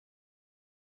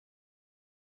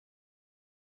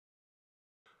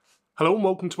Hello and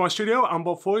welcome to my studio. I'm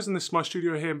Bob Foyers and this is my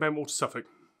studio here in Bentwater, Suffolk.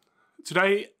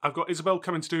 Today I've got Isabelle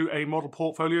coming to do a model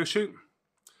portfolio shoot.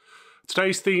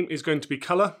 Today's theme is going to be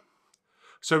colour.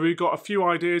 So we've got a few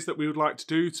ideas that we would like to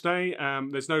do today.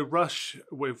 There's no rush,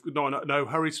 we've no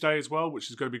hurry today as well,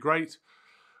 which is going to be great.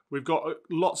 We've got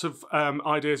lots of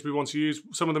ideas we want to use,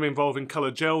 some of them involving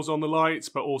coloured gels on the lights,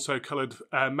 but also coloured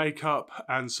makeup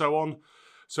and so on.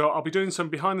 So I'll be doing some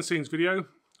behind the scenes video,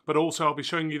 but also I'll be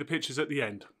showing you the pictures at the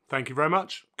end. Thank you very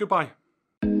much. Goodbye.